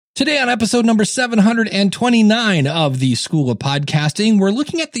Today on episode number 729 of the School of Podcasting, we're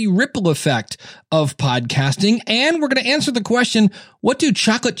looking at the ripple effect of podcasting, and we're going to answer the question, what do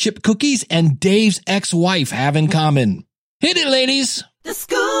chocolate chip cookies and Dave's ex-wife have in common? Hit it, ladies! The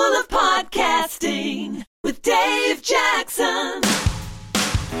School of Podcasting with Dave Jackson.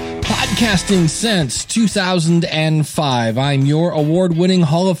 Podcasting since 2005. I'm your award-winning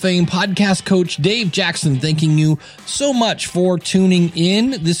Hall of Fame podcast coach, Dave Jackson, thanking you so much for tuning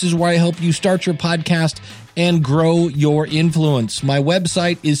in. This is where I help you start your podcast and grow your influence. My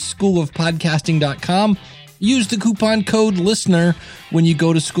website is schoolofpodcasting.com. Use the coupon code LISTENER when you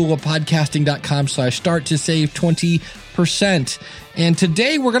go to schoolofpodcasting.com/start to save 20%. And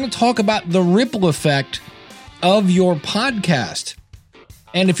today we're going to talk about the ripple effect of your podcast.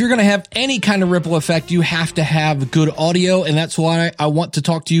 And if you're going to have any kind of ripple effect, you have to have good audio. And that's why I want to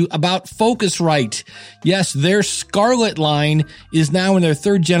talk to you about Focusrite. Yes, their Scarlett line is now in their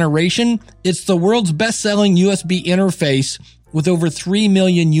third generation. It's the world's best-selling USB interface with over 3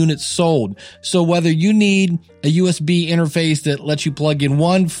 million units sold. So whether you need a USB interface that lets you plug in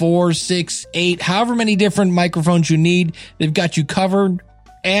 1, 4, 6, 8, however many different microphones you need, they've got you covered.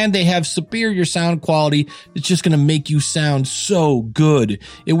 And they have superior sound quality that's just going to make you sound so good.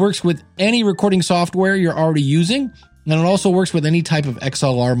 It works with any recording software you're already using, and it also works with any type of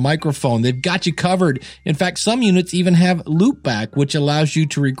XLR microphone. They've got you covered. In fact, some units even have loopback, which allows you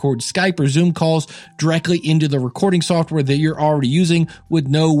to record Skype or Zoom calls directly into the recording software that you're already using with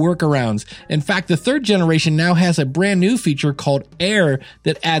no workarounds. In fact, the third generation now has a brand new feature called Air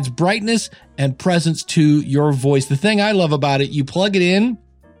that adds brightness and presence to your voice. The thing I love about it, you plug it in,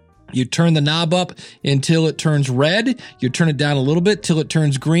 you turn the knob up until it turns red. You turn it down a little bit till it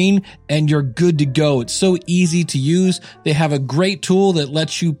turns green, and you're good to go. It's so easy to use. They have a great tool that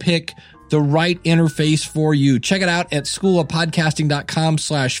lets you pick the right interface for you. Check it out at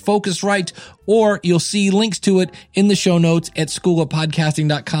schoolofpodcasting.com/Focusrite, or you'll see links to it in the show notes at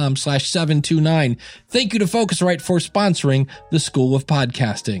schoolofpodcasting.com/729. Thank you to Focusrite for sponsoring the School of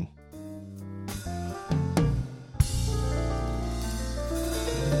Podcasting.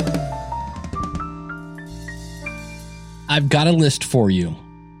 I've got a list for you.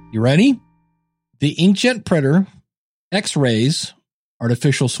 You ready? The inkjet printer, X-rays,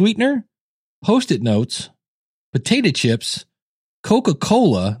 artificial sweetener, Post-it notes, potato chips,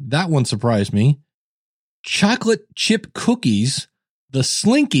 Coca-Cola, that one surprised me, chocolate chip cookies, the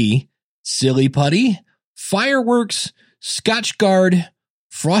Slinky, Silly Putty, fireworks, Scotchgard,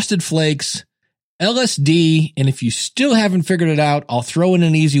 Frosted Flakes, LSD, and if you still haven't figured it out, I'll throw in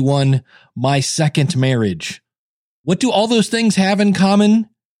an easy one, my second marriage. What do all those things have in common?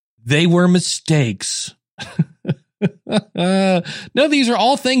 They were mistakes. No, these are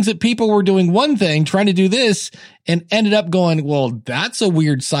all things that people were doing one thing, trying to do this, and ended up going, well, that's a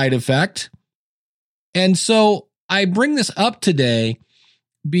weird side effect. And so I bring this up today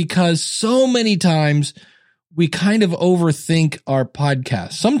because so many times we kind of overthink our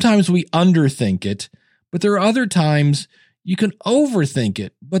podcast. Sometimes we underthink it, but there are other times you can overthink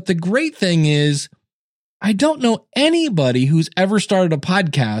it. But the great thing is, I don't know anybody who's ever started a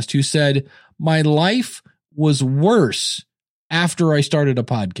podcast who said, my life was worse after I started a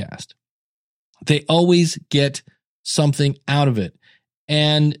podcast. They always get something out of it.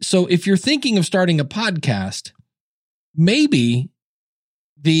 And so if you're thinking of starting a podcast, maybe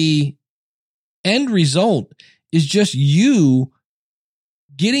the end result is just you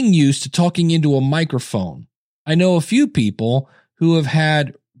getting used to talking into a microphone. I know a few people who have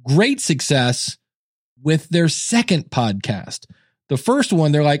had great success with their second podcast. The first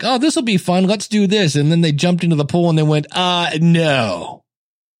one, they're like, oh, this will be fun. Let's do this. And then they jumped into the pool and they went, no.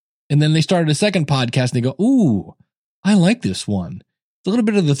 And then they started a second podcast and they go, ooh, I like this one. It's a little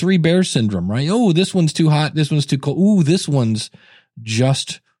bit of the Three Bears syndrome, right? Oh, this one's too hot. This one's too cold. Ooh, this one's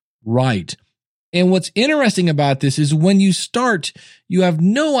just right. And what's interesting about this is when you start, you have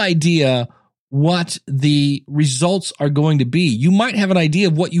no idea what the results are going to be. You might have an idea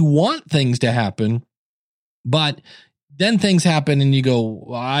of what you want things to happen, but then things happen and you go,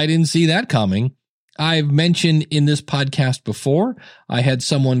 well, I didn't see that coming. I've mentioned in this podcast before, I had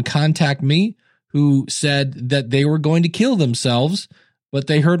someone contact me who said that they were going to kill themselves, but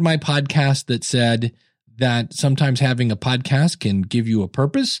they heard my podcast that said that sometimes having a podcast can give you a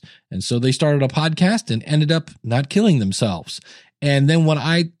purpose. And so they started a podcast and ended up not killing themselves. And then when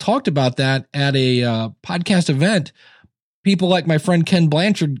I talked about that at a podcast event, people like my friend Ken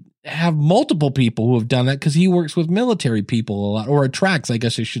Blanchard have multiple people who have done that because he works with military people a lot, or attracts, I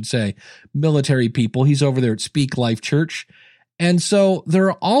guess I should say, military people. He's over there at Speak Life Church. And so there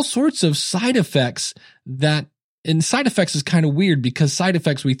are all sorts of side effects that and side effects is kind of weird because side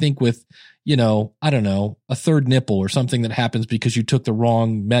effects we think with, you know, I don't know, a third nipple or something that happens because you took the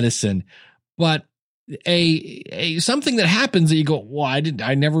wrong medicine. But a something that happens that you go, well,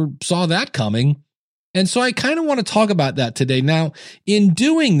 I never saw that coming. And so I kind of want to talk about that today. Now, in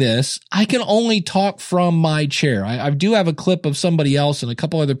doing this, I can only talk from my chair. I do have a clip of somebody else and a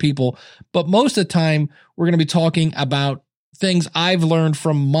couple other people, but most of the time we're going to be talking about things I've learned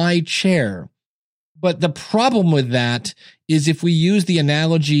from my chair. But the problem with that is if we use the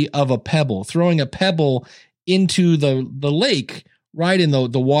analogy of a pebble, throwing a pebble into the lake, right? And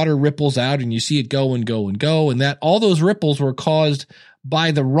the water ripples out and you see it go and go and go. And that all those ripples were caused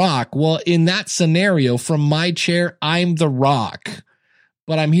by the rock. Well, in that scenario, from my chair, I'm the rock.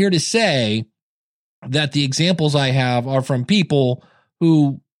 But I'm here to say that the examples I have are from people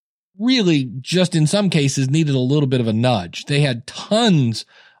who really just in some cases needed a little bit of a nudge. They had tons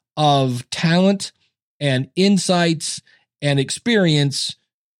of talent and insights and experience.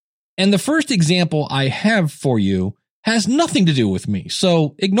 And the first example I have for you has nothing to do with me.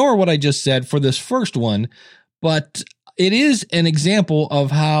 So ignore what I just said for this first one, but it is an example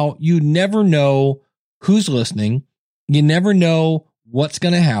of how you never know who's listening. You never know what's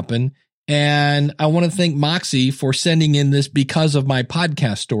going to happen. And I want to thank Moxie for sending in this because of my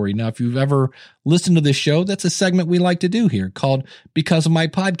podcast story. Now, if you've ever listened to this show, that's a segment we like to do here called Because of My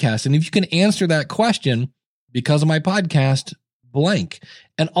Podcast. And if you can answer that question, because of my podcast, blank.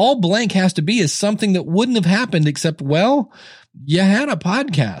 And all blank has to be is something that wouldn't have happened except, well, you had a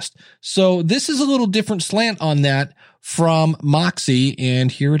podcast. So this is a little different slant on that from Moxie,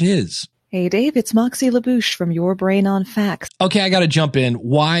 and here it is. Hey, Dave, it's Moxie LaBouche from Your Brain on Facts. Okay, I got to jump in.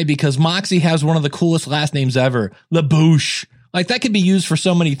 Why? Because Moxie has one of the coolest last names ever, LaBouche. Like, that could be used for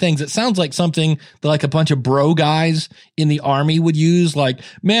so many things. It sounds like something that like a bunch of bro guys in the army would use. Like,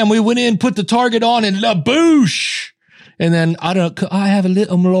 man, we went in, put the target on, and LaBouche. And then, I don't know, could I have a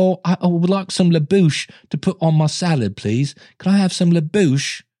little more, I would like some LaBouche to put on my salad, please. Could I have some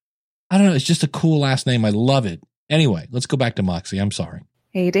LaBouche? I don't know. It's just a cool last name. I love it. Anyway, let's go back to Moxie. I'm sorry.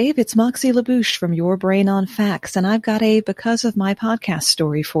 Hey, Dave, it's Moxie LaBouche from Your Brain on Facts, and I've got a Because of My Podcast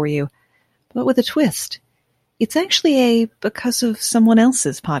story for you, but with a twist. It's actually a because of someone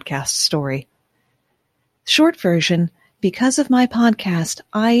else's podcast story. Short version, because of my podcast,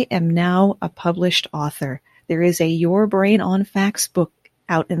 I am now a published author. There is a Your Brain on Facts book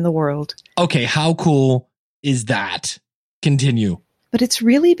out in the world. Okay, how cool is that? Continue. But it's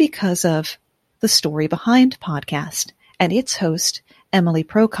really because of the story behind podcast and its host, Emily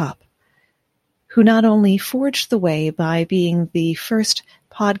Prokop, who not only forged the way by being the first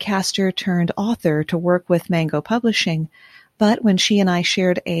podcaster turned author to work with Mango Publishing, but when she and I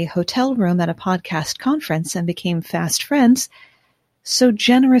shared a hotel room at a podcast conference and became fast friends, so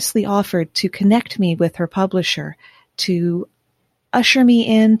generously offered to connect me with her publisher, to usher me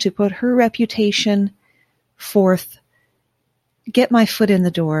in, to put her reputation forth, get my foot in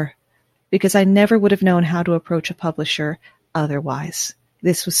the door, because I never would have known how to approach a publisher otherwise.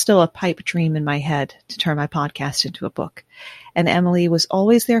 This was still a pipe dream in my head to turn my podcast into a book. And Emily was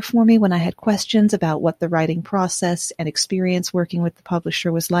always there for me when I had questions about what the writing process and experience working with the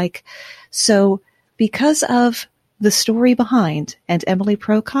publisher was like. So because of the story behind and Emily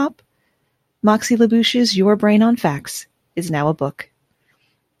Prokop, Moxie LaBouche's Your Brain on Facts is now a book.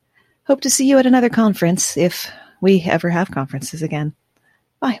 Hope to see you at another conference if we ever have conferences again.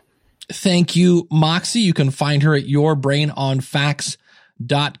 Bye. Thank you, Moxie. You can find her at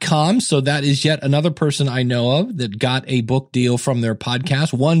yourbrainonfacts.com. So that is yet another person I know of that got a book deal from their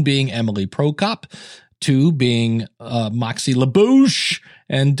podcast. One being Emily Prokop, two being Moxie LaBouche,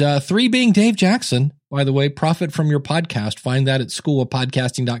 and three being Dave Jackson. By the way, profit from your podcast. Find that at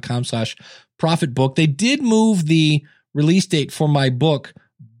schoolofpodcasting.com/profit book. They did move the release date for my book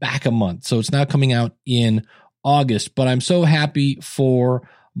back a month. So it's now coming out in August, but I'm so happy for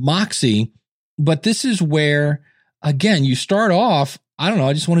Moxie. But this is where, again, you start off, I don't know,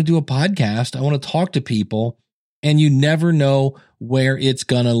 I just want to do a podcast. I want to talk to people, and you never know where it's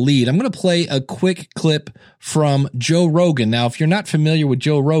going to lead. I'm going to play a quick clip from Joe Rogan. Now, if you're not familiar with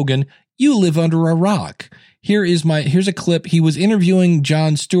Joe Rogan, you live under a rock. Here's a clip. He was interviewing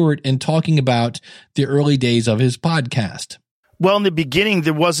Jon Stewart and talking about the early days of his podcast. Well, in the beginning,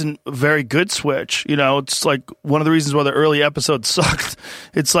 there wasn't a very good switch. You know, it's like one of the reasons why the early episodes sucked.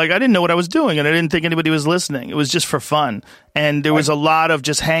 It's like I didn't know what I was doing, and I didn't think anybody was listening. It was just for fun. And there was a lot of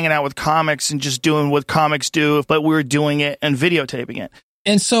just hanging out with comics and just doing what comics do, but we were doing it and videotaping it.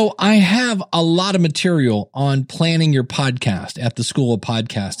 And so I have a lot of material on planning your podcast at the School of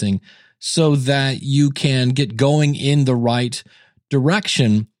Podcasting so that you can get going in the right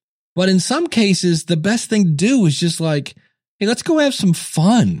direction. But in some cases, the best thing to do is just like, hey, let's go have some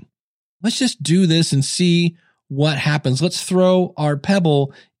fun. Let's just do this and see what happens. Let's throw our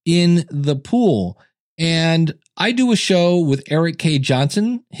pebble in the pool. And I do a show with Eric K.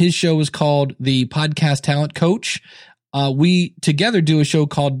 Johnson. His show is called The Podcast Talent Coach. We together do a show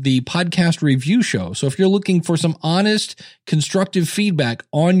called the Podcast Review Show. So if you're looking for some honest, constructive feedback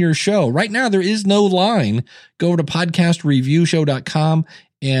on your show, right now there is no line. Go over to podcastreviewshow.com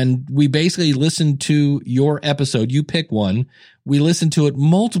and we basically listen to your episode. You pick one. We listen to it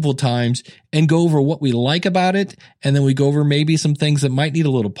multiple times and go over what we like about it. And then we go over maybe some things that might need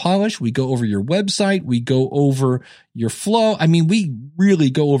a little polish. We go over your website. We go over your flow. I mean, we really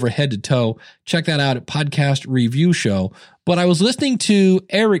go over head to toe. Check that out at Podcast Review Show. But I was listening to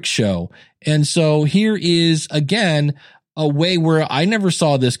Eric's show. And so here is, again, a way where I never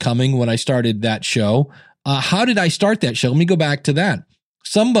saw this coming when I started that show. How did I start that show? Let me go back to that.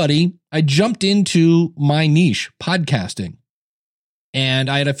 I jumped into my niche, podcasting. And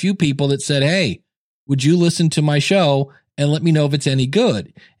I had a few people that said, hey, would you listen to my show and let me know if it's any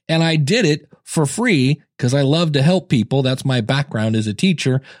good? And I did it for free because I love to help people. That's my background as a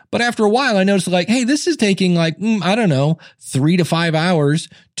teacher. But after a while, I noticed like, hey, this is taking like, 3 to 5 hours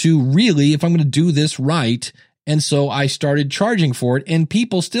to really, if I'm going to do this right. And so I started charging for it. And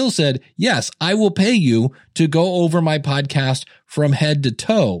people still said, yes, I will pay you to go over my podcast from head to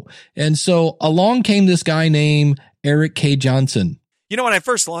toe. And so along came this guy named Eric K. Johnson. You know, when I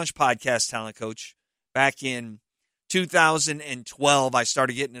first launched Podcast Talent Coach back in 2012, I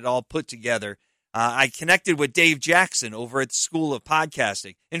started getting it all put together. I connected with Dave Jackson over at the School of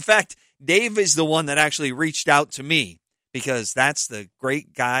Podcasting. In fact, Dave is the one that actually reached out to me because that's the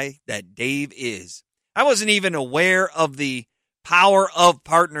great guy that Dave is. I wasn't even aware of the power of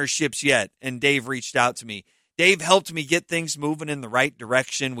partnerships yet, and Dave reached out to me. Dave helped me get things moving in the right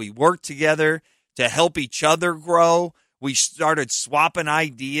direction. We worked together to help each other grow. We started swapping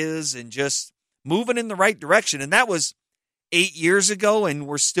ideas and just moving in the right direction. And that was 8 years ago, and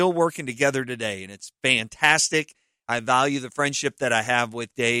we're still working together today. And it's fantastic. I value the friendship that I have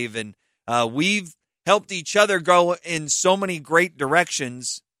with Dave. And we've helped each other go in so many great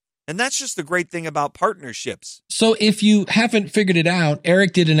directions. And that's just the great thing about partnerships. So if you haven't figured it out,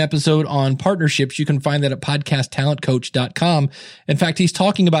 Eric did an episode on partnerships. You can find that at podcasttalentcoach.com. In fact, he's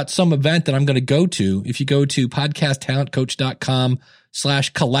talking about some event that I'm going to go to. If you go to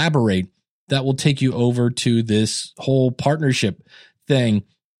podcasttalentcoach.com/collaborate, that will take you over to this whole partnership thing.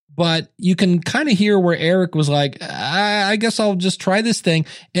 But you can kind of hear where Eric was like, I guess I'll just try this thing.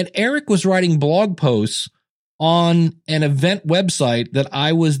 And Eric was writing blog posts on an event website that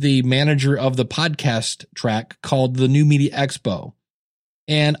I was the manager of the podcast track called the New Media Expo.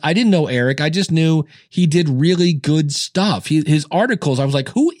 And I didn't know Eric. I just knew he did really good stuff. His articles, I was like,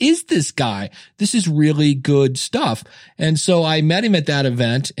 who is this guy? This is really good stuff. And so I met him at that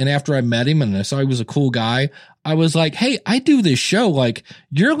event. And after I met him and I saw he was a cool guy, I was like, hey, I do this show. Like,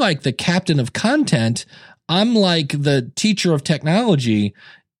 you're like the captain of content. I'm like the teacher of technology.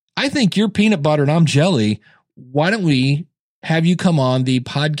 I think you're peanut butter and I'm jelly. Why don't we have you come on the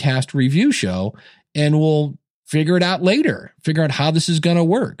Podcast Review Show and we'll figure it out later, figure out how this is going to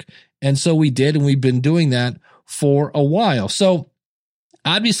work. And so we did, and we've been doing that for a while. So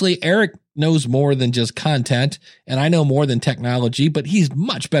obviously Eric knows more than just content, and I know more than technology, but he's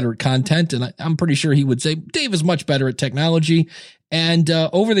much better at content. And I'm pretty sure he would say Dave is much better at technology. And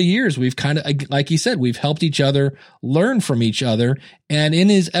over the years, we've kind of, like he said, we've helped each other learn from each other. And in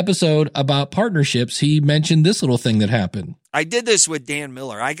his episode about partnerships, he mentioned this little thing that happened. I did this with Dan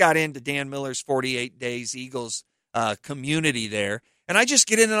Miller. I got into Dan Miller's 48 Days Eagles community there, and I just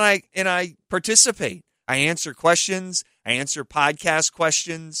get in and I participate. I answer questions. I answer podcast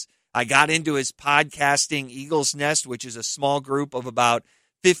questions. I got into his podcasting Eagles Nest, which is a small group of about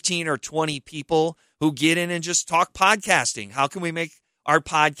 15 or 20 people who get in and just talk podcasting. How can we make our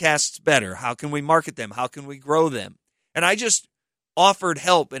podcasts better? How can we market them? How can we grow them? And I just offered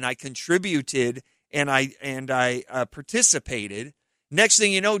help, and I contributed, and I participated. Next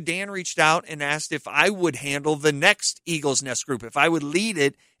thing you know, Dan reached out and asked if I would handle the next Eagles Nest group, if I would lead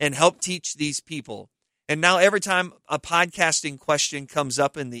it and help teach these people. And now every time a podcasting question comes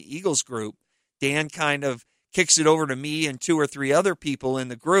up in the Eagles group, Dan kind of kicks it over to me and 2 or 3 other people in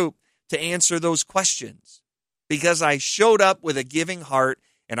the group to answer those questions, because I showed up with a giving heart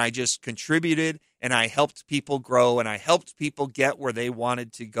and I just contributed and I helped people grow and I helped people get where they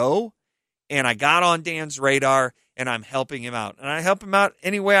wanted to go. And I got on Dan's radar and I'm helping him out, and I help him out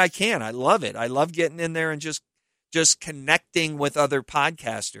any way I can. I love it. I love getting in there and just connecting with other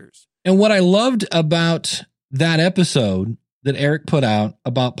podcasters. And what I loved about that episode that Eric put out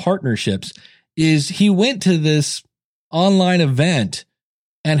about partnerships is he went to this online event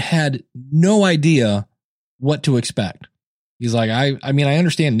and had no idea what to expect. He's like, I mean, I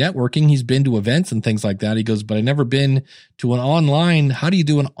understand networking. He's been to events and things like that. He goes, but I've never been to an online. How do you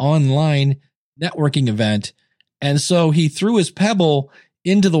do an online networking event? And so he threw his pebble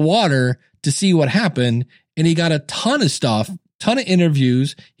into the water to see what happened. And he got a ton of stuff, ton of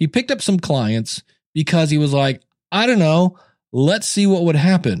interviews. He picked up some clients because he was like, I don't know, let's see what would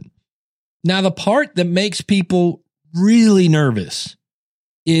happen. Now, the part that makes people really nervous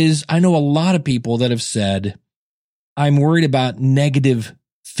is I know a lot of people that have said, I'm worried about negative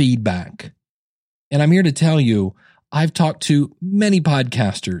feedback. And I'm here to tell you, I've talked to many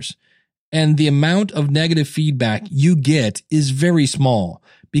podcasters, and the amount of negative feedback you get is very small.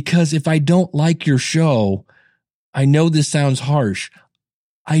 Because if I don't like your show, I know this sounds harsh,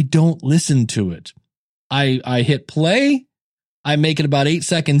 I don't listen to it. I hit play, I make it about 8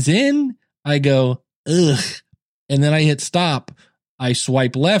 seconds in, I go, ugh, and then I hit stop, I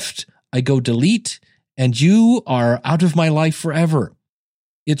swipe left, I go delete, and you are out of my life forever.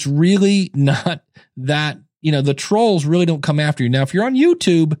 It's really not that, the trolls really don't come after you. Now, if you're on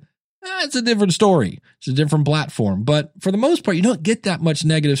YouTube, it's a different story. It's a different platform. But for the most part, you don't get that much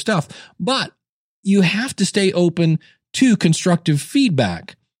negative stuff. But you have to stay open to constructive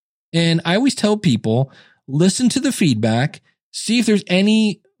feedback. And I always tell people, listen to the feedback, see if there's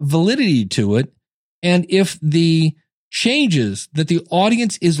any validity to it. And if the changes that the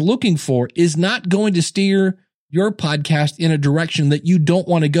audience is looking for is not going to steer your podcast in a direction that you don't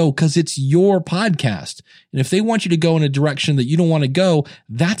want to go because it's your podcast. And if they want you to go in a direction that you don't want to go,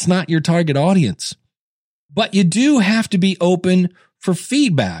 that's not your target audience. But you do have to be open for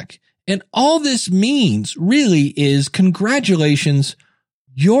feedback. And all this means really is congratulations,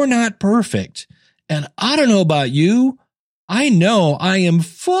 you're not perfect. And I don't know about you, I know I am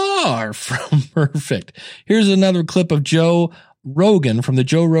far from perfect. Here's another clip of Joe Rogan from the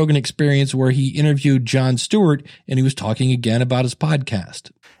Joe Rogan Experience where he interviewed Jon Stewart, and he was talking again about his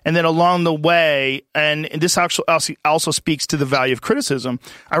podcast. And then along the way, and this actually also speaks to the value of criticism,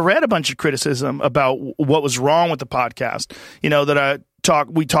 I read a bunch of criticism about what was wrong with the podcast, that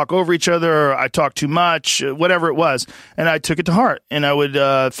we talk over each other, or I talk too much, whatever it was. And I took it to heart, and I would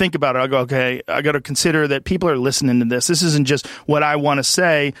think about it. I go, okay, I got to consider that people are listening to this. This isn't just what I want to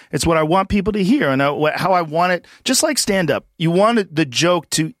say. It's what I want people to hear and how I want it. Just like stand-up, you want the joke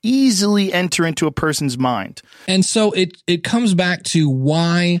to easily enter into a person's mind. And so it comes back to,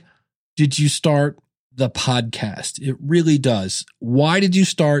 why did you start the podcast? It really does. Why did you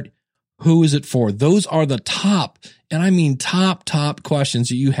start? Who is it for? Those are the top, and I mean top questions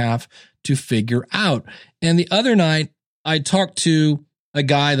that you have to figure out. And the other night, I talked to a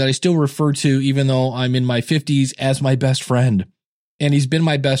guy that I still refer to, even though I'm in my 50s, as my best friend. And he's been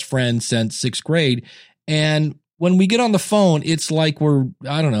my best friend since 6th grade. And when we get on the phone, it's like we're,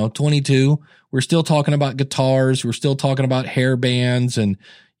 22. We're still talking about guitars. We're still talking about hair bands and,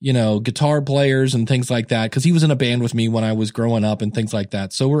 guitar players and things like that, because he was in a band with me when I was growing up and things like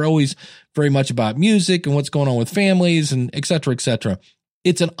that. So we're always very much about music and what's going on with families and et cetera, et cetera.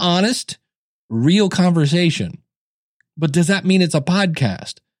 It's an honest, real conversation. But does that mean it's a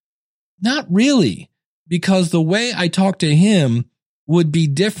podcast? Not really, because the way I talk to him would be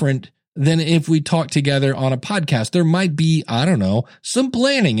different than if we talk together on a podcast. There might be, some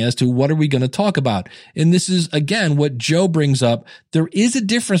planning as to what are we going to talk about. And this is, again, what Joe brings up. There is a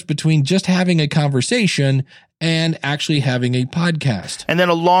difference between just having a conversation and actually having a podcast. And then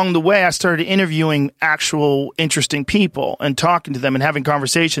along the way, I started interviewing actual interesting people and talking to them and having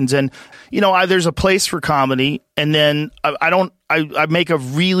conversations. And, there's a place for comedy. And then I make a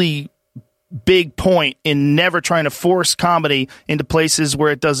really big point in never trying to force comedy into places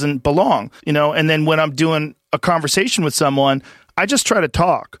where it doesn't belong, and then when I'm doing a conversation with someone, I just try to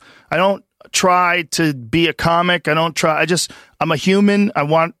talk. I don't try to be a comic. I'm a human. I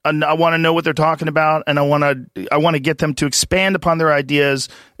want to know what they're talking about, and I want to get them to expand upon their ideas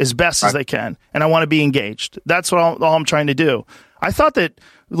as best as they can, and I want to be engaged. That's all I'm trying to do. I thought that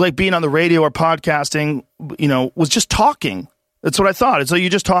like being on the radio or podcasting, was just talking. That's what I thought. It's like you're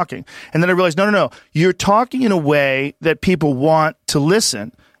just talking. And then I realized, no. You're talking in a way that people want to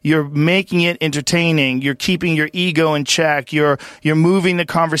listen. You're making it entertaining. You're keeping your ego in check. You're moving the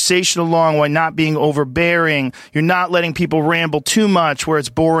conversation along while not being overbearing. You're not letting people ramble too much where it's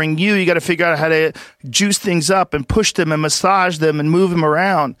boring you. You got to figure out how to juice things up and push them and massage them and move them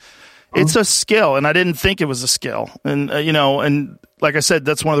around. It's a skill, and I didn't think it was a skill. And, and like I said,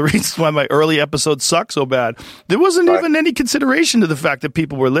 that's one of the reasons why my early episodes suck so bad. There wasn't even any consideration to the fact that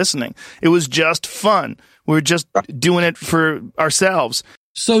people were listening. It was just fun. We're just doing it for ourselves.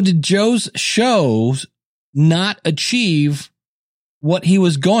 So did Joe's shows not achieve what he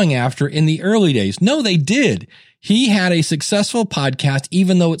was going after in the early days? No, they did. He had a successful podcast,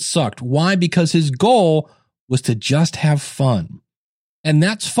 even though it sucked. Why? Because his goal was to just have fun. And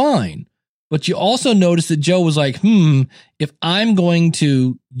that's fine. But you also notice that Joe was like, if I'm going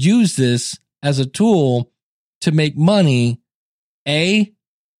to use this as a tool to make money, I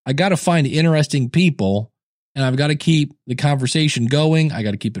got to find interesting people, and I've got to keep the conversation going. I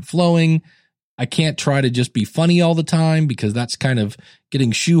got to keep it flowing. I can't try to just be funny all the time because that's kind of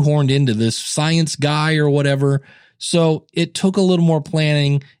getting shoehorned into this science guy or whatever. So it took a little more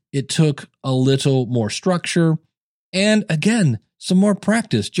planning. It took a little more structure. And again, some more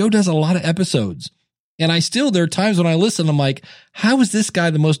practice. Joe does a lot of episodes. And there are times when I listen, I'm like, how is this guy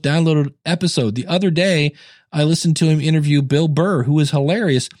the most downloaded episode? The other day, I listened to him interview Bill Burr, who is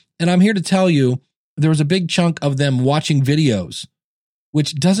hilarious. And I'm here to tell you, there was a big chunk of them watching videos,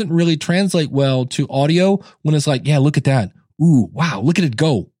 which doesn't really translate well to audio when it's like, yeah, look at that. Ooh, wow, look at it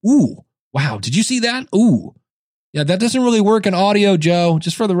go. Ooh, wow, did you see that? Ooh. Yeah, that doesn't really work in audio, Joe,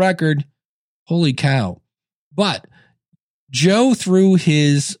 just for the record. Holy cow. But Joe threw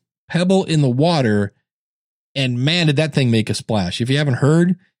his pebble in the water, and man, did that thing make a splash. If you haven't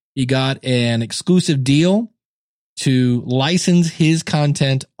heard, he got an exclusive deal to license his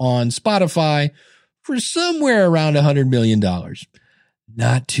content on Spotify for somewhere around $100 million.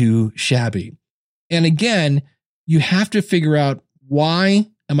 Not too shabby. And again, you have to figure out, why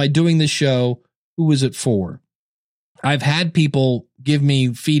am I doing this show? Who is it for? I've had people give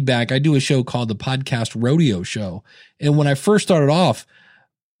me feedback. I do a show called the Podcast Rodeo Show. And when I first started off,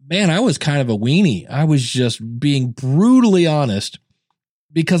 man, I was kind of a weenie. I was just being brutally honest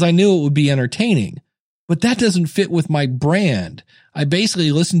because I knew it would be entertaining. But that doesn't fit with my brand. I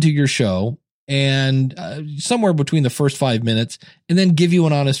basically listen to your show and somewhere between the first 5 minutes and then give you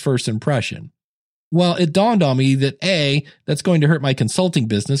an honest first impression. Well, it dawned on me that that's going to hurt my consulting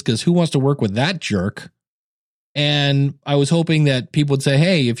business because who wants to work with that jerk? And I was hoping that people would say,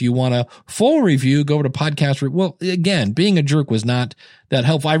 hey, if you want a full review, go over to podcast. Well, again, being a jerk was not that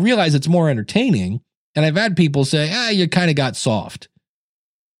helpful. I realize it's more entertaining. And I've had people say, you kind of got soft.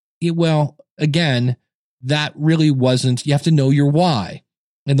 Well, again, that really wasn't, you have to know your why.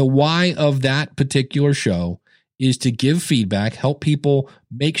 And the why of that particular show is to give feedback, help people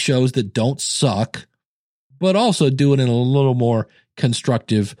make shows that don't suck, but also do it in a little more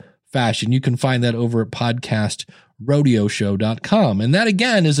constructive fashion. You can find that over at podcastrodeoshow.com. And that,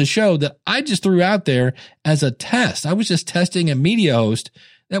 again, is a show that I just threw out there as a test. I was just testing a media host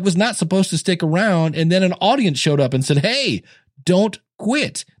that was not supposed to stick around. And then an audience showed up and said, hey, don't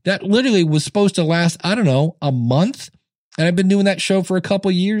quit. That literally was supposed to last, I don't know, a month. And I've been doing that show for a couple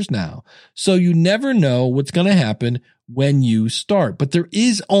of years now. So you never know what's going to happen when you start. But there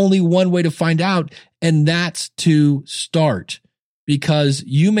is only one way to find out, and that's to start. Because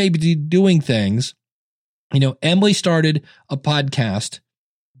you may be doing things, Emily started a podcast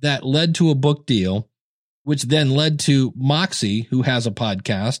that led to a book deal, which then led to Moxie, who has a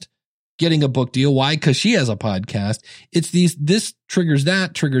podcast, getting a book deal. Why? Because she has a podcast. It's this triggers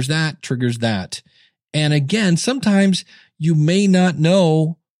that, triggers that, triggers that. And again, sometimes you may not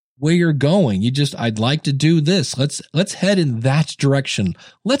know where you're going. I'd like to do this. Let's head in that direction.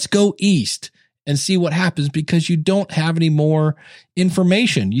 Let's go east and see what happens, because you don't have any more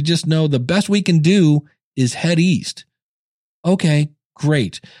information. You just know the best we can do is head east. Okay,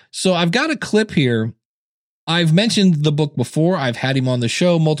 great. So I've got a clip here. I've mentioned the book before. I've had him on the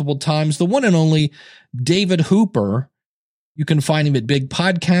show multiple times. The one and only David Hooper. You can find him at Big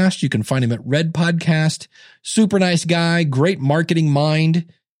Podcast. You can find him at Red Podcast. Super nice guy, great marketing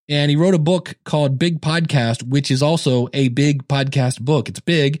mind. And he wrote a book called Big Podcast, which is also a big podcast book. It's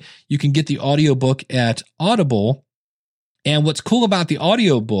big. You can get the audiobook at Audible. And what's cool about the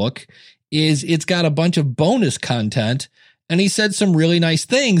audiobook is it's got a bunch of bonus content. And he said some really nice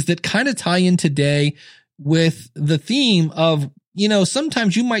things that kind of tie in today with the theme of,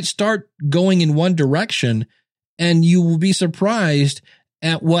 sometimes you might start going in one direction and you will be surprised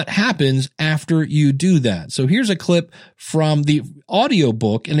at what happens after you do that. So here's a clip from the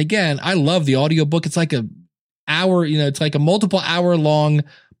audiobook. And again, I love the audiobook. It's like it's like a multiple hour long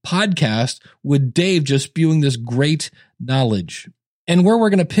podcast with Dave just spewing this great knowledge. And where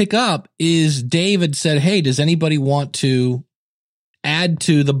we're going to pick up is David said, hey, does anybody want to add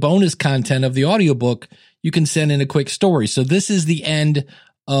to the bonus content of the audiobook? You can send in a quick story. So this is the end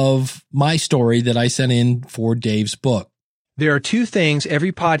of my story that I sent in for Dave's book. There are two things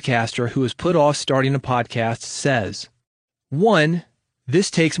every podcaster who has put off starting a podcast says. One, this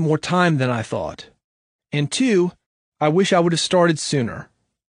takes more time than I thought. And 2, I wish I would have started sooner.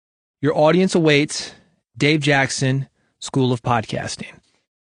 Your audience awaits. Dave Jackson, School of Podcasting.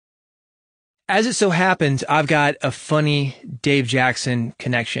 As it so happens, I've got a funny Dave Jackson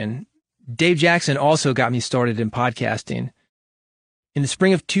connection. Dave Jackson also got me started in podcasting. In the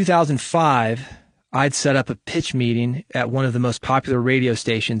spring of 2005, I'd set up a pitch meeting at one of the most popular radio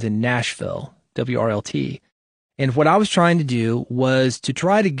stations in Nashville, WRLT. And what I was trying to do was to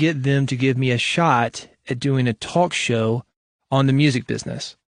try to get them to give me a shot at doing a talk show on the music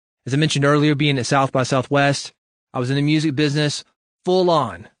business. As I mentioned earlier, being at South by Southwest, I was in the music business full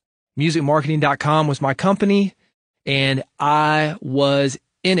on. Musicmarketing.com was my company, and I was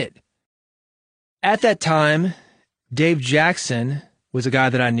in it. At that time, Dave Jackson was a guy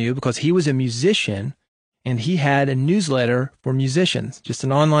that I knew because he was a musician, and he had a newsletter for musicians, just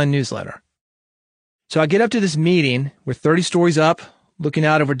an online newsletter. So I get up to this meeting. We're 30 stories up, looking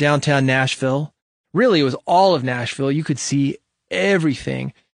out over downtown Nashville. Really, it was all of Nashville. You could see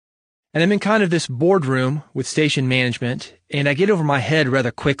everything. And I'm in kind of this boardroom with station management, and I get over my head rather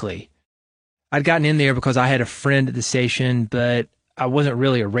quickly. I'd gotten in there because I had a friend at the station, but I wasn't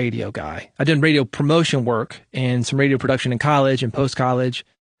really a radio guy. I'd done radio promotion work and some radio production in college and post-college,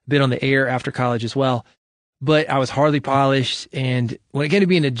 a bit on the air after college as well. But I was hardly polished, and when it came to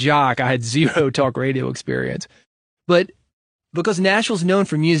being a jock, I had zero talk radio experience. But because Nashville's known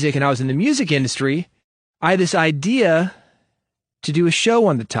for music and I was in the music industry, I had this idea to do a show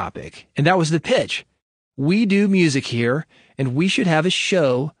on the topic, and that was the pitch. We do music here, and we should have a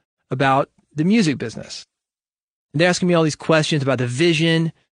show about the music business. And they're asking me all these questions about the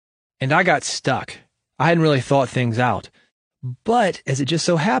vision, and I got stuck. I hadn't really thought things out. But as it just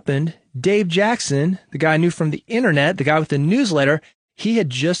so happened, Dave Jackson, the guy I knew from the internet, the guy with the newsletter, he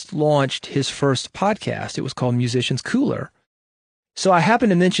had just launched his first podcast. It was called Musicians Cooler. So I happened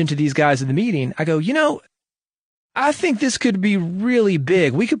to mention to these guys at the meeting, I go, I think this could be really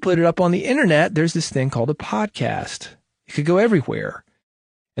big. We could put it up on the internet. There's this thing called a podcast. It could go everywhere.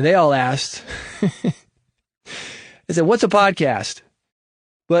 And they all asked, they said, what's a podcast?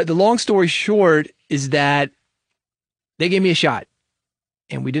 But the long story short is that they gave me a shot.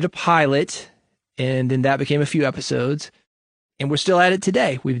 And we did a pilot, and then that became a few episodes. And we're still at it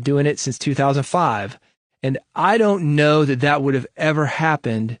today. We've been doing it since 2005. And I don't know that that would have ever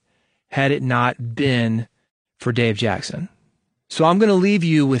happened had it not been for Dave Jackson. So I'm going to leave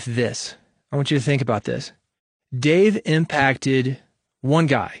you with this. I want you to think about this. Dave impacted one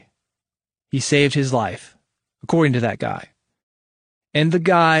guy. He saved his life, according to that guy. And the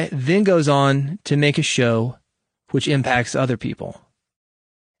guy then goes on to make a show which impacts other people.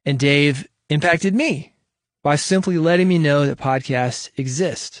 And Dave impacted me by simply letting me know that podcasts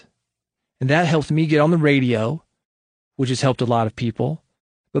exist. And that helped me get on the radio, which has helped a lot of people.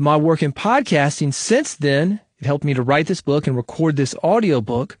 But my work in podcasting since then, it helped me to write this book and record this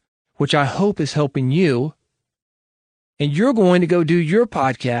audiobook, which I hope is helping you. And you're going to go do your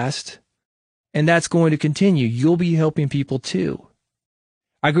podcast, and that's going to continue. You'll be helping people too.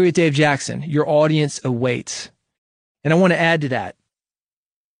 I agree with Dave Jackson. Your audience awaits. And I want to add to that,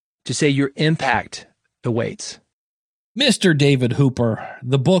 to say your impact awaits. Mr. David Hooper.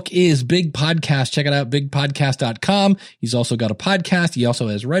 The book is Big Podcast. Check it out, bigpodcast.com. He's also got a podcast. He also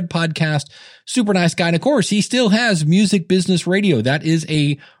has Red Podcast. Super nice guy. And of course, he still has Music Business Radio. That is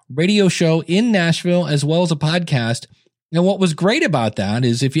a radio show in Nashville as well as a podcast. And what was great about that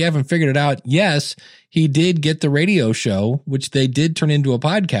is, if you haven't figured it out, yes, he did get the radio show, which they did turn into a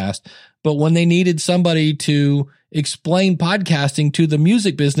podcast. But when they needed somebody to explain podcasting to the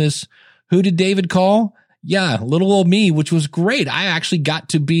music business, who did David call? Yeah, little old me, which was great. I actually got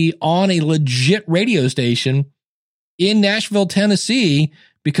to be on a legit radio station in Nashville, Tennessee,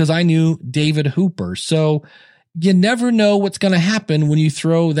 because I knew David Hooper. So you never know what's going to happen when you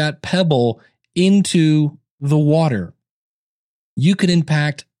throw that pebble into the water. You could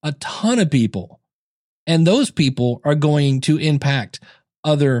impact a ton of people, and those people are going to impact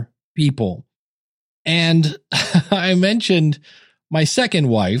other people. And I mentioned my second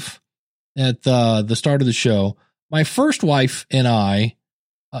wife at the start of the show. My first wife and I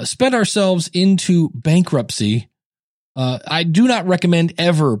spent ourselves into bankruptcy. I do not recommend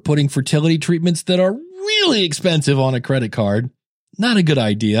ever putting fertility treatments that are really expensive on a credit card. Not a good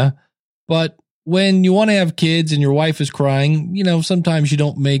idea. But when you want to have kids and your wife is crying, sometimes you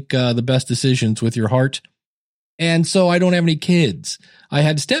don't make the best decisions with your heart. And so I don't have any kids. I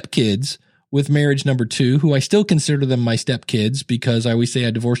had stepkids with marriage number 2, who I still consider them my stepkids because I always say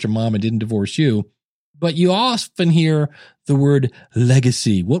I divorced your mom and didn't divorce you. But you often hear the word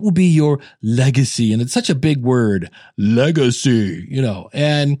legacy. What will be your legacy? And it's such a big word, legacy,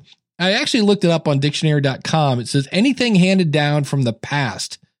 and I actually looked it up on dictionary.com. It says anything handed down from the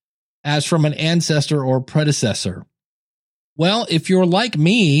past as from an ancestor or predecessor. Well, if you're like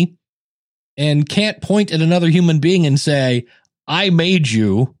me and can't point at another human being and say, I made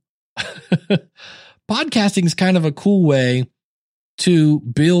you, podcasting is kind of a cool way to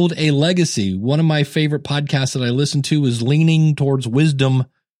build a legacy. One of my favorite podcasts that I listen to is Leaning Towards Wisdom,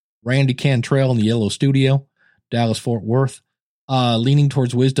 Randy Cantrell in the Yellow Studio, Dallas, Fort Worth. Leaning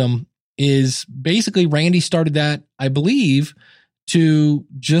Towards Wisdom is basically Randy started that, I believe, to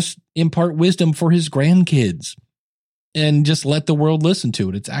just impart wisdom for his grandkids and just let the world listen to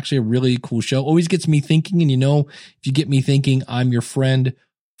it. It's actually a really cool show. Always gets me thinking. And if you get me thinking, I'm your friend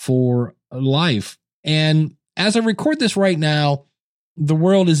for life. And as I record this right now, the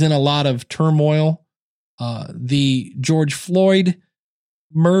world is in a lot of turmoil. The George Floyd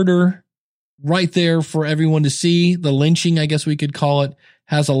murder right there for everyone to see. The lynching, I guess we could call it,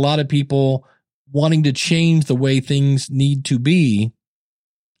 has a lot of people wanting to change the way things need to be.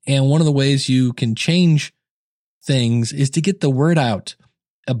 And one of the ways you can change things is to get the word out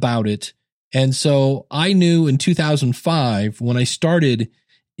about it. And so I knew in 2005, when I started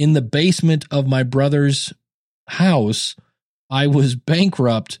in the basement of my brother's house, I was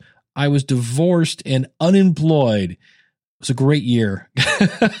bankrupt, I was divorced and unemployed. It was a great year.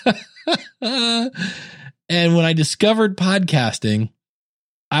 And when I discovered podcasting,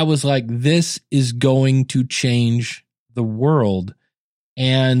 I was like, this is going to change the world.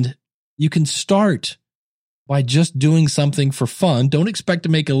 And you can start by just doing something for fun. Don't expect to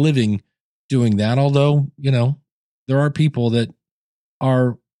make a living doing that. Although, there are people that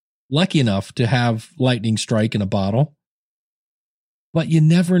are lucky enough to have lightning strike in a bottle. But you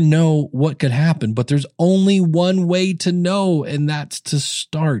never know what could happen. But there's only one way to know, and that's to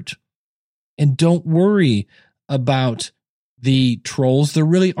start. And don't worry about the trolls. There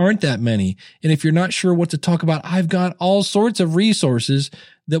really aren't that many. And if you're not sure what to talk about, I've got all sorts of resources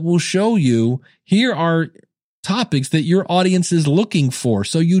that will show you, here are topics that your audience is looking for,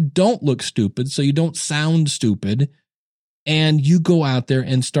 so you don't look stupid, so you don't sound stupid, and you go out there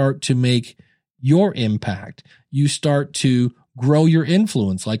and start to make your impact. You start to grow your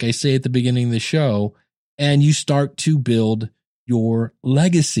influence, like I say at the beginning of the show, and you start to build your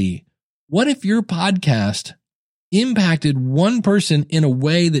legacy. What if your podcast impacted one person in a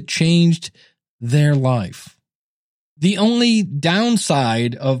way that changed their life? The only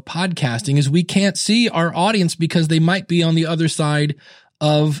downside of podcasting is we can't see our audience because they might be on the other side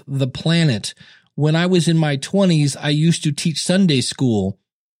of the planet. When I was in my 20s, I used to teach Sunday school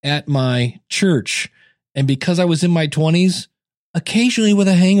at my church. And because I was in my 20s, occasionally with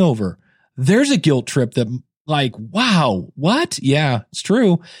a hangover, there's a guilt trip that like, wow, what? Yeah, it's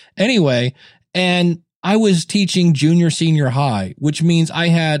true. Anyway, and I was teaching junior, senior high, which means I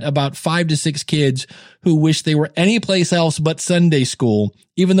had about 5 to 6 kids who wished they were anyplace else but Sunday school,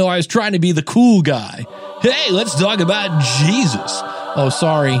 even though I was trying to be the cool guy. Hey, let's talk about Jesus. Oh,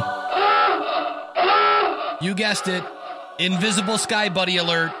 sorry. You guessed it. Invisible Sky Buddy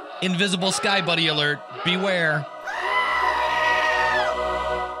alert. Invisible Sky Buddy alert. Beware.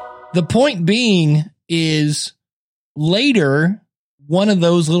 The point being is later, one of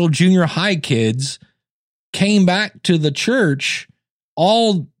those little junior high kids came back to the church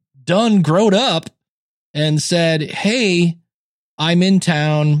all done, growed up, and said, hey, I'm in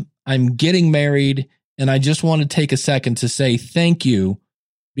town, I'm getting married, and I just want to take a second to say thank you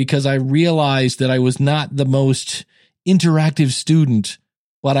because I realized that I was not the most interactive student,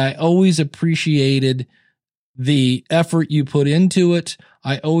 but I always appreciated the effort you put into it.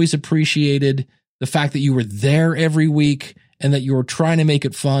 I always appreciated the fact that you were there every week and that you were trying to make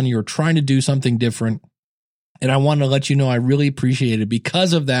it fun. You were trying to do something different. And I want to let you know I really appreciate it.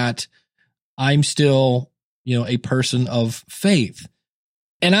 Because of that, I'm still, a person of faith.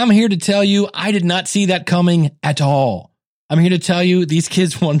 And I'm here to tell you, I did not see that coming at all. I'm here to tell you these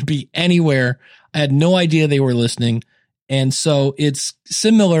kids wanted to be anywhere. I had no idea they were listening. And so it's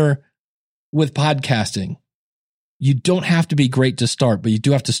similar with podcasting. You don't have to be great to start, but you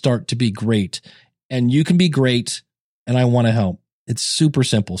do have to start to be great. And you can be great, and I want to help. It's super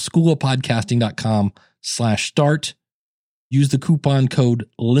simple. schoolofpodcasting.com/start. Use the coupon code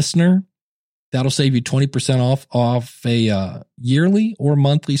LISTENER. That'll save you 20% off a yearly or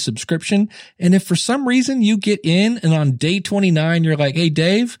monthly subscription. And if for some reason you get in and on day 29, you're like, hey,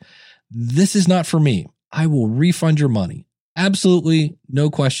 Dave, this is not for me, I will refund your money. Absolutely no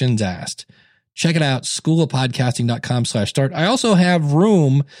questions asked. Check it out, schoolofpodcasting.com/start. I also have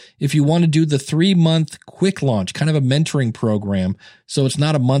room if you want to do the 3-month quick launch, kind of a mentoring program. So it's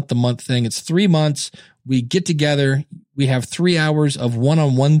not a month-to-month thing. It's 3 months. We get together. We have 3 hours of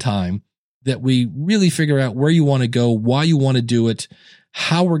one-on-one time that we really figure out where you want to go, why you want to do it,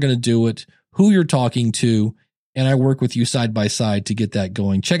 how we're going to do it, who you're talking to. And I work with you side by side to get that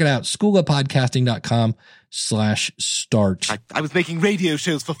going. Check it out, schoolofpodcasting.com/start. I was making radio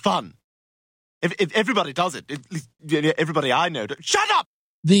shows for fun. If everybody does it, at least everybody I know. Shut up!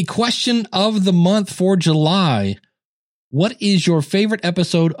 The question of the month for July: what is your favorite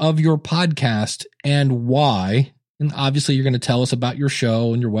episode of your podcast and why? And obviously, you're going to tell us about your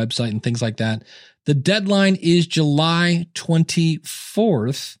show and your website and things like that. The deadline is July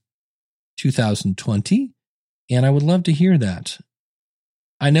 24th, 2020. And I would love to hear that.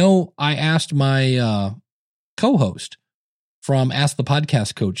 I know I asked my co-host from Ask the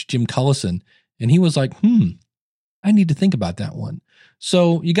Podcast Coach, Jim Cullison, and he was like, I need to think about that one.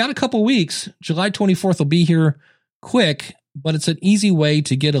 So you got a couple weeks. July 24th will be here quick, but it's an easy way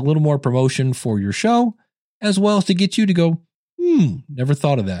to get a little more promotion for your show, as well as to get you to go, never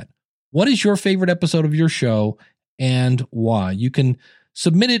thought of that. What is your favorite episode of your show and why? You can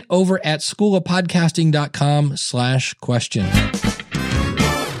submit it over at schoolofpodcasting.com/question.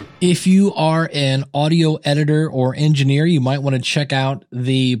 If you are an audio editor or engineer, you might want to check out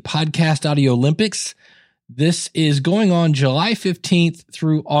the Podcast Audio Olympics. This is going on July 15th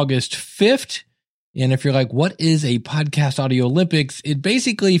through August 5th. And if you're like, what is a Podcast Audio Olympics? It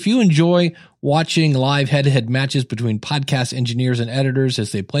basically, if you enjoy watching live head-to-head matches between podcast engineers and editors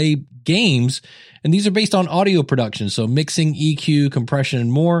as they play games, and these are based on audio production, so mixing, EQ, compression,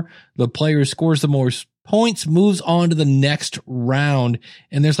 and more, the player scores the most points, moves on to the next round,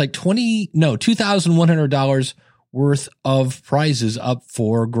 and there's like $2,100 worth of prizes up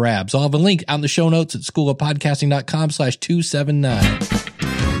for grabs. I'll have a link out in the show notes at schoolofpodcasting.com/279.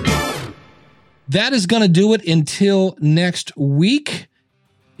 That is going to do it until next week.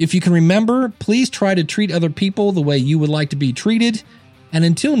 If you can remember, please try to treat other people the way you would like to be treated. And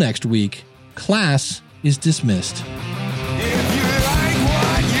until next week, class is dismissed.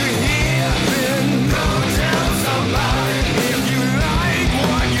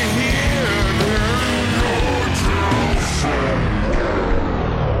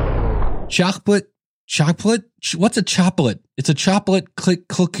 Chocolate? What's a choplet? It's a chocolate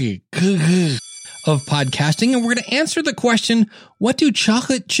cookie of podcasting. And we're going to answer the question, what do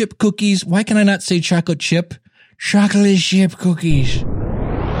chocolate chip cookies, why can I not say chocolate chip? Chocolate chip cookies